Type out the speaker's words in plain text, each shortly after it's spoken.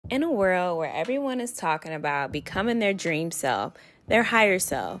In a world where everyone is talking about becoming their dream self, their higher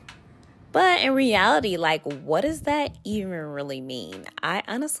self, but in reality, like, what does that even really mean? I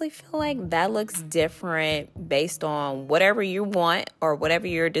honestly feel like that looks different based on whatever you want or whatever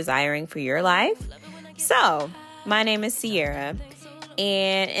you're desiring for your life. So, my name is Sierra,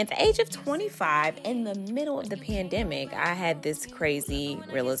 and at the age of 25, in the middle of the pandemic, I had this crazy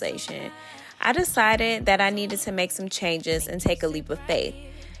realization. I decided that I needed to make some changes and take a leap of faith.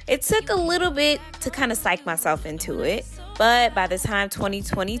 It took a little bit to kind of psych myself into it, but by the time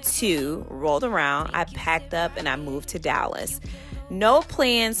 2022 rolled around, I packed up and I moved to Dallas. No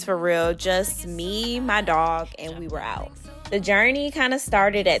plans for real, just me, my dog, and we were out. The journey kind of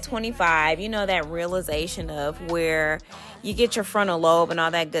started at 25, that realization of where you get your frontal lobe and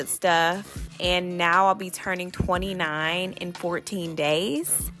all that good stuff. And now I'll be turning 29 in 14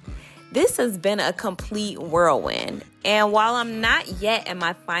 days. This has been a complete whirlwind, and while I'm not yet at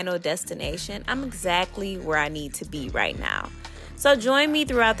my final destination, I'm exactly where I need to be right now. So join me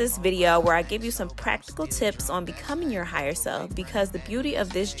throughout this video where I give you some practical tips on becoming your higher self, because the beauty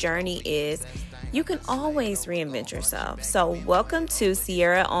of this journey is you can always reinvent yourself. So welcome to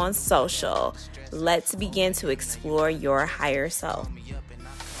Sierra on Social. Let's begin to explore your higher self.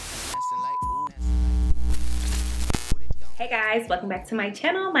 Hey guys, welcome back to my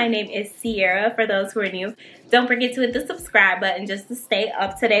channel. My name is Sierra. For those who are new, don't forget to hit the subscribe button just to stay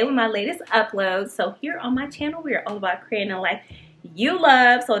up to date with my latest uploads. So here on my channel, we are all about creating a life you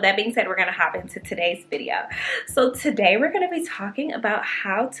love. So with that being said, we're gonna hop into today's video. So today we're gonna be talking about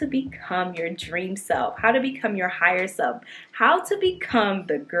how to become your dream self, how to become your higher self, how to become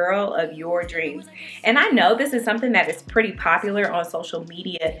the girl of your dreams. And I know this is something that is pretty popular on social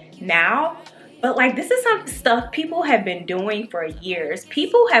media now, but like, this is some stuff people have been doing for years.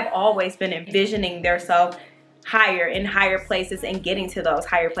 People have always been envisioning themselves higher in higher places and getting to those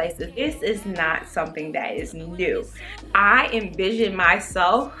higher places. This is not something that is new. I envision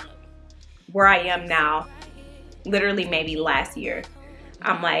myself where I am now, literally maybe last year.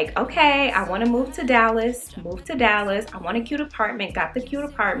 I'm like, okay, I want to move to Dallas. I want a cute apartment, got the cute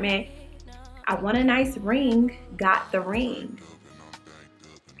apartment. I want a nice ring, got the ring.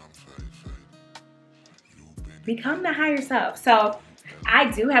 Become the higher self. So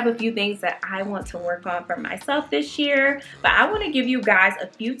I do have a few things that I want to work on for myself this year, but I want to give you guys a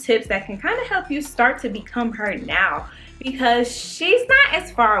few tips that can kind of help you start to become her now, because she's not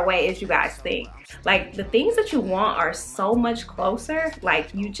as far away as you guys think. Like, the things that you want are so much closer.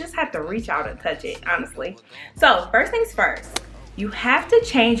 Like, you just have to reach out and touch it, honestly. So first things first, you have to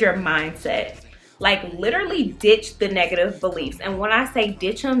change your mindset. Like, literally ditch the negative beliefs. And when I say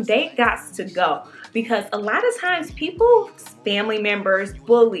ditch them, they got to go. Because a lot of times people, family members,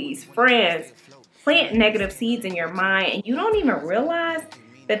 bullies, friends, plant negative seeds in your mind, and you don't even realize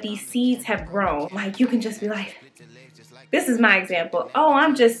that these seeds have grown. Like, you can just be like, this is my example. Oh,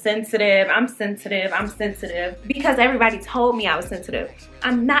 I'm just sensitive. I'm sensitive because everybody told me I was sensitive.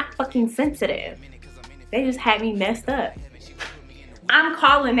 I'm not fucking sensitive. They just had me messed up. I'm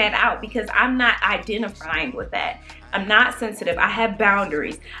calling that out because I'm not identifying with that. I'm not sensitive. I have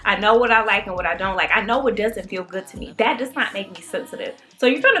boundaries. I know what I like and what I don't like. I know what doesn't feel good to me. That does not make me sensitive. So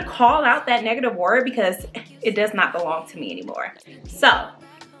you're going to call out that negative word because it does not belong to me anymore. So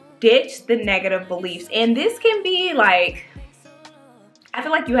ditch the negative beliefs. And this can be like, I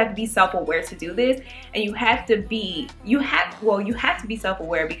feel like you have to be self-aware to do this. And you have to be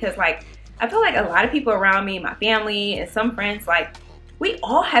self-aware, because like, I feel like a lot of people around me, my family and some friends, like, we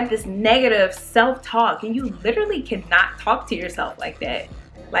all have this negative self-talk, and you literally cannot talk to yourself like that.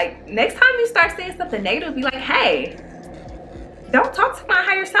 Like, next time you start saying something negative, be like, hey, don't talk to my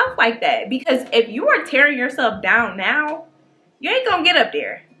higher self like that. Because if you are tearing yourself down now, you ain't gonna get up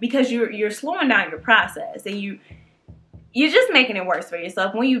there, because you're slowing down your process, and you're just making it worse for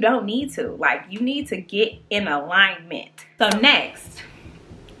yourself when you don't need to. Like, you need to get in alignment. So next,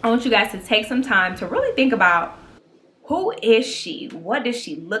 I want you guys to take some time to really think about, who is she? What does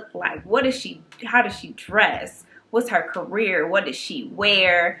she look like? How does she dress? What's her career? What does she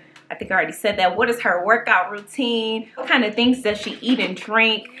wear? I think I already said that. What is her workout routine? What kind of things does she eat and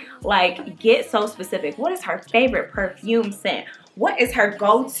drink? Like, get so specific. What is her favorite perfume scent? What is her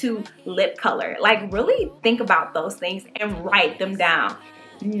go-to lip color? Like, really think about those things and write them down.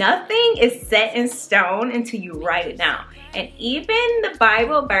 Nothing is set in stone until you write it down. And even the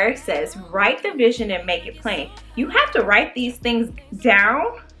Bible verse says, write the vision and make it plain. You have to write these things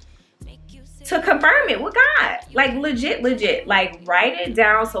down to confirm it with God. Like legit. Like write it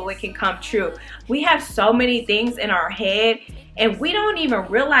down so it can come true. We have so many things in our head and we don't even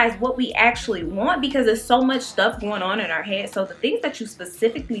realize what we actually want because there's so much stuff going on in our head. So the things that you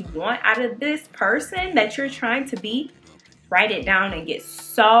specifically want out of this person that you're trying to be, write it down and get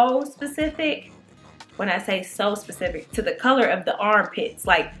so specific. When I say so specific, to the color of the armpits,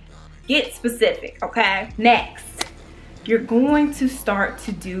 like get specific, okay? Next, you're going to start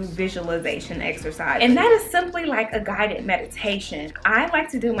to do visualization exercise. And that is simply like a guided meditation. I like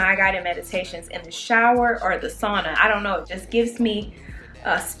to do my guided meditations in the shower or the sauna. I don't know, it just gives me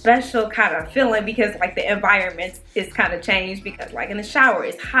a special kind of feeling because like the environment is kind of changed because like in the shower,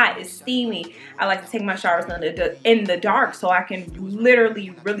 it's hot, it's steamy. I like to take my showers in the dark so I can literally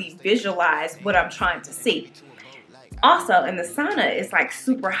really visualize what I'm trying to see. Also in the sauna, it's like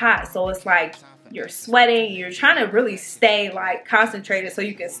super hot. So it's like you're sweating, you're trying to really stay like concentrated so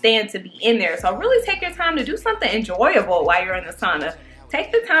you can stand to be in there. So really take your time to do something enjoyable while you're in the sauna.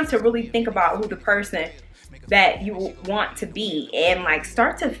 Take the time to really think about who the person that you want to be and like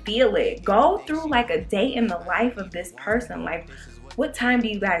start to feel it. Go through like a day in the life of this person. Like what time do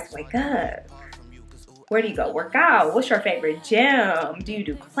you guys wake up? Where do you go work out? What's your favorite gym? Do you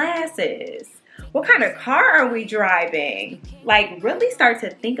do classes? What kind of car are we driving? Like really start to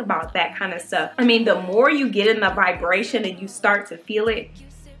think about that kind of stuff. I mean, the more you get in the vibration and you start to feel it,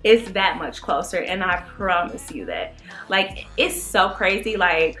 it's that much closer. And I promise you that. Like it's so crazy.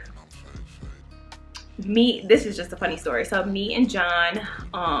 Like this is just a funny story. So me and John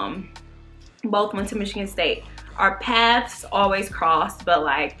both went to Michigan State. Our paths always crossed, but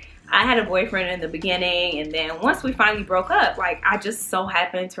like I had a boyfriend in the beginning, and then once we finally broke up, like I just so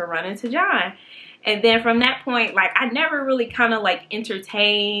happened to run into John. And then from that point, like I never really kind of like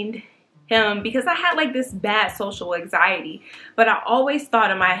entertained him because I had like this bad social anxiety. But I always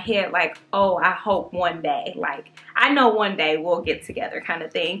thought in my head like, oh, I hope one day, like I know one day we'll get together kind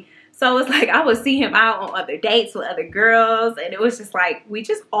of thing. So it's like I would see him out on other dates with other girls, and it was just like we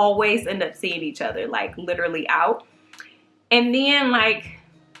just always end up seeing each other like literally out. And then like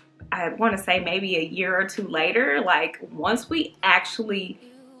I want to say maybe a year or two later, like once we actually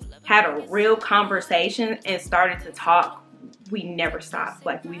had a real conversation and started to talk, we never stopped.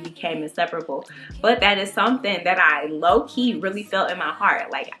 Like we became inseparable. But that is something that I low-key really felt in my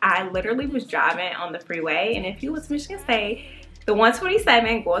heart. Like I literally was driving on the freeway, and if you was Michigan State, the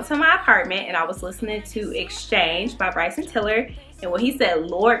 127 going to my apartment, and I was listening to Exchange by Bryson Tiller. And when he said,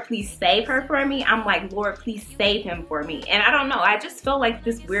 Lord, please save her for me, I'm like, Lord, please save him for me. And I don't know, I just felt like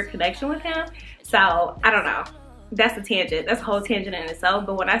this weird connection with him. So I don't know. That's a tangent. That's a whole tangent in itself.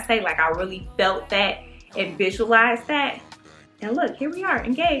 But when I say like I really felt that and visualized that, and look, here we are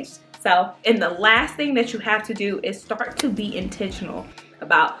engaged. So, and the last thing that you have to do is start to be intentional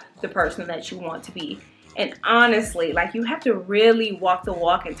about the person that you want to be. And honestly, like you have to really walk the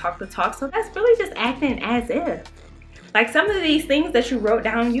walk and talk the talk. So that's really just acting as if. Like some of these things that you wrote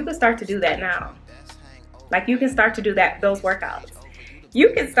down, you can start to do that now. Like you can start to do those workouts.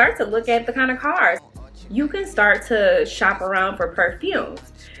 You can start to look at the kind of cars. You can start to shop around for perfumes.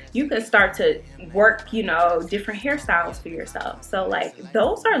 You can start to work, you know, different hairstyles for yourself. So like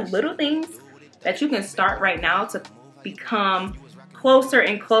those are little things that you can start right now to become closer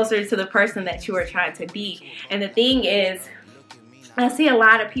and closer to the person that you are trying to be. And the thing is, I see a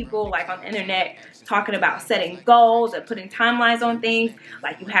lot of people like on the internet talking about setting goals and putting timelines on things.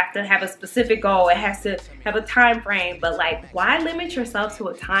 Like you have to have a specific goal. It has to have a time frame. But like, why limit yourself to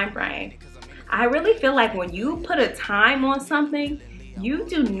a time frame? I really feel like when you put a time on something, you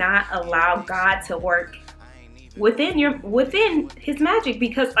do not allow God to work within his magic,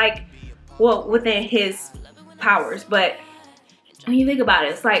 because like, well, within his powers. But when you think about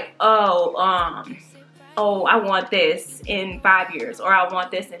it, it's like, oh, I want this in 5 years, or I want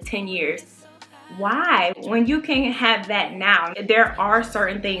this in 10 years. Why? When you can have that now. There are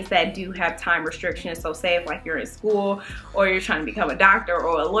certain things that do have time restrictions. So say if like you're in school or you're trying to become a doctor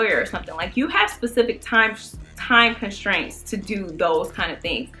or a lawyer or something, like you have specific time constraints to do those kind of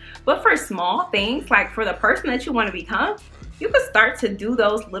things. But for small things, like for the person that you want to become, you can start to do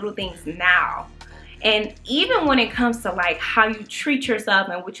those little things now. And even when it comes to like how you treat yourself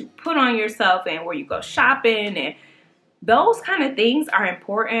and what you put on yourself and where you go shopping, and those kind of things are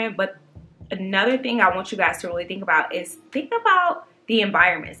important. But another thing I want you guys to really think about is think about the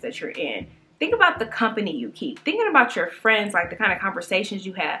environments that you're in. Think about the company you keep. Thinking about your friends, like the kind of conversations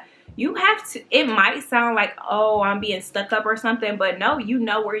you have. You have to, it might sound like, oh, I'm being stuck up or something, but no, you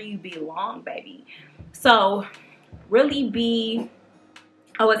know where you belong, baby. So really be,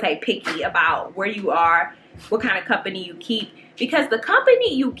 I would say, picky about where you are, what kind of company you keep, because the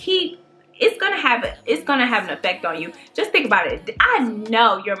company you keep it's gonna have an effect on you. Just think about it. I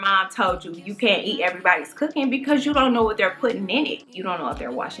know your mom told you you can't eat everybody's cooking because you don't know what they're putting in it. You don't know if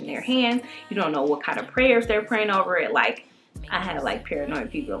they're washing their hands. You don't know what kind of prayers they're praying over it. Like, I have like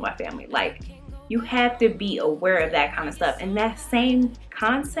paranoid people in my family. Like, you have to be aware of that kind of stuff. And that same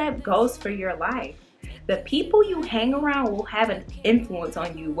concept goes for your life. The people you hang around will have an influence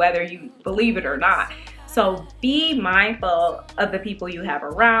on you, whether you believe it or not. So be mindful of the people you have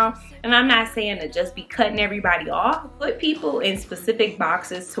around. And I'm not saying to just be cutting everybody off. Put people in specific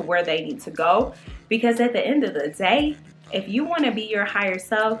boxes to where they need to go. Because at the end of the day, if you want to be your higher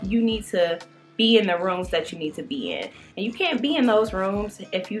self, you need to be in the rooms that you need to be in. And you can't be in those rooms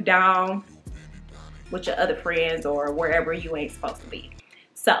if you down with your other friends or wherever you ain't supposed to be.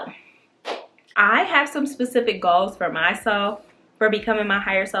 So I have some specific goals for myself for becoming my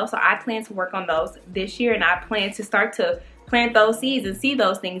higher self. So I plan to work on those this year, and I plan to start to plant those seeds and see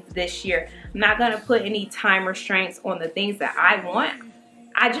those things this year. I'm not gonna put any time restraints on the things that I want.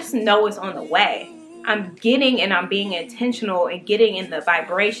 I just know it's on the way. I'm getting and I'm being intentional and getting in the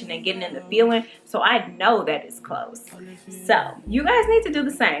vibration and getting in the feeling, so I know that it's close. So you guys need to do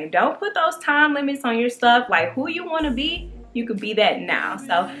the same. Don't put those time limits on your stuff. Like, who you want to be, you could be that now.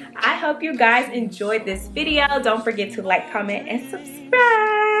 So I hope you guys enjoyed this video. Don't forget to like, comment, and subscribe.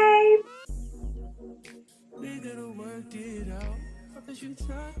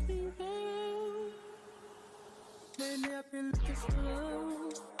 Lately I've been looking slow,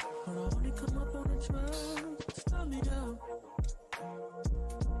 but I only come up on a drum, slow me down.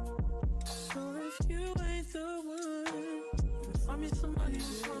 So if you ain't the one, find me somebody to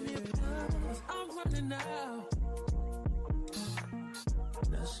find me a plan, 'cause I'm running out.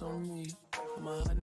 That's on me.